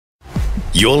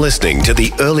You're listening to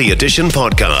the Early Edition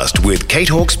podcast with Kate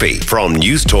Hawkesby from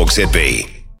News Talk ZB.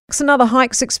 Another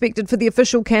hike's expected for the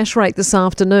official cash rate this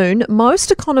afternoon.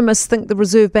 Most economists think the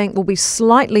Reserve Bank will be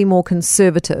slightly more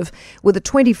conservative with a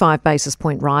 25 basis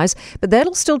point rise, but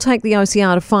that'll still take the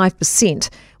OCR to 5%,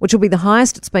 which will be the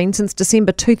highest it's been since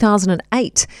December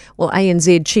 2008. Well,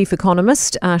 ANZ Chief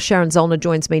Economist Sharon Zollner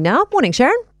joins me now. Morning,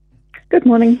 Sharon. Good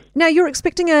morning. Now, you're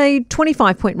expecting a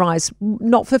 25 point rise,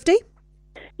 not 50?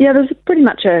 Yeah, there's pretty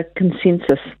much a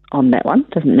consensus on that one.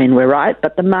 Doesn't mean we're right,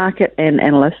 but the market and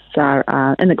analysts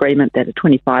are in agreement that a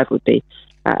 25 would be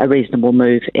a reasonable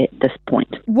move at this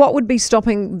point. What would be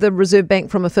stopping the Reserve Bank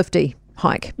from a 50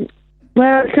 hike?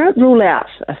 Well, I can't rule out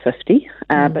a 50,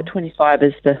 but 25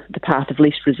 is the path of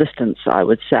least resistance, I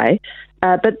would say.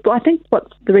 But I think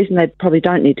the reason they probably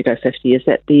don't need to go 50 is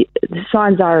that the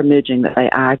signs are emerging that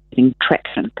they are getting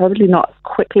traction, probably not as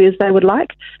quickly as they would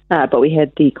like, but we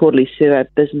had the quarterly survey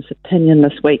business opinion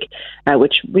this week,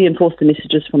 which reinforced the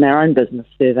messages from our own business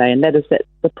survey, and that is that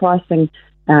the pricing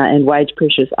and wage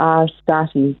pressures are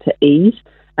starting to ease,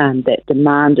 that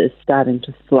demand is starting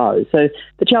to slow. So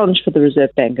the challenge for the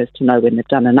Reserve Bank is to know when they've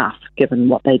done enough, given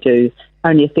what they do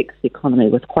only affects the economy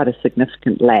with quite a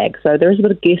significant lag. So there is a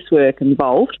bit of guesswork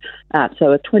involved.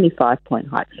 So a 25-point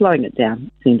hike, slowing it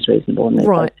down, seems reasonable.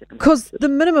 Right, because the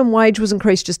minimum wage was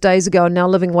increased just days ago and now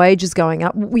living wage is going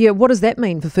up. Yeah, what does that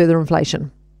mean for further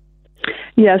inflation?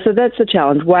 Yeah, so that's a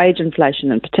challenge. Wage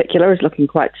inflation in particular is looking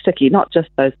quite sticky, not just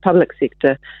those public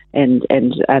sector and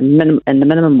the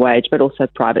minimum wage, but also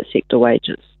private sector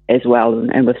wages as well.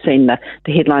 And we've seen the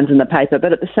headlines in the paper.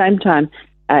 But at the same time,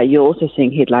 you're also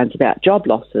seeing headlines about job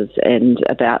losses and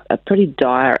about a pretty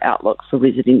dire outlook for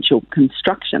residential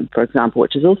construction, for example,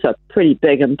 which is also a pretty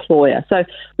big employer. So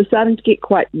we're starting to get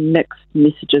quite mixed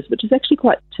messages, which is actually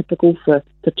quite typical for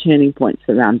turning points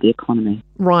around the economy.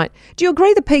 Right. Do you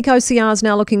agree the peak OCR is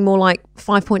now looking more like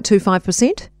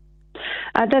 5.25%?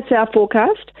 That's our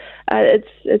forecast.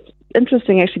 It's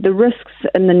interesting, actually. The risks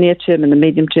in the near term and the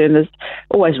medium term, there's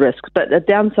always risks, but the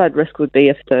downside risk would be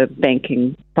if the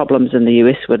banking problems in the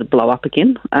US were to blow up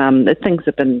again. Things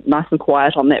have been nice and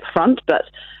quiet on that front, but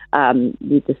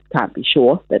you just can't be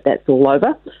sure that that's all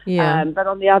over. Yeah. But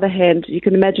on the other hand, you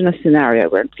can imagine a scenario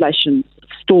where inflation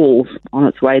stalls on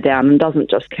its way down and doesn't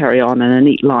just carry on in a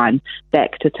neat line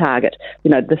back to target.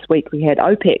 This week we had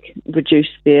OPEC reduce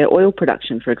their oil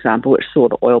production, for example, which saw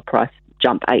the oil price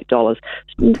jump $8.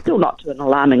 Still not to an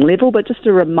alarming level, but just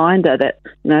a reminder that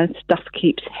stuff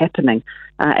keeps happening.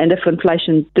 And if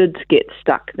inflation did get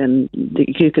stuck, then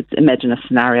you could imagine a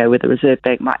scenario where the Reserve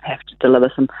Bank might have to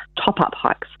deliver some top-up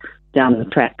hikes down the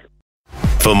track.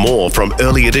 For more from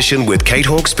Early Edition with Kate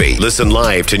Hawkesby, listen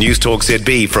live to News Talk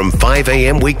ZB from 5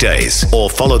 a.m. weekdays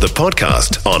or follow the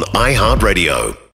podcast on iHeartRadio.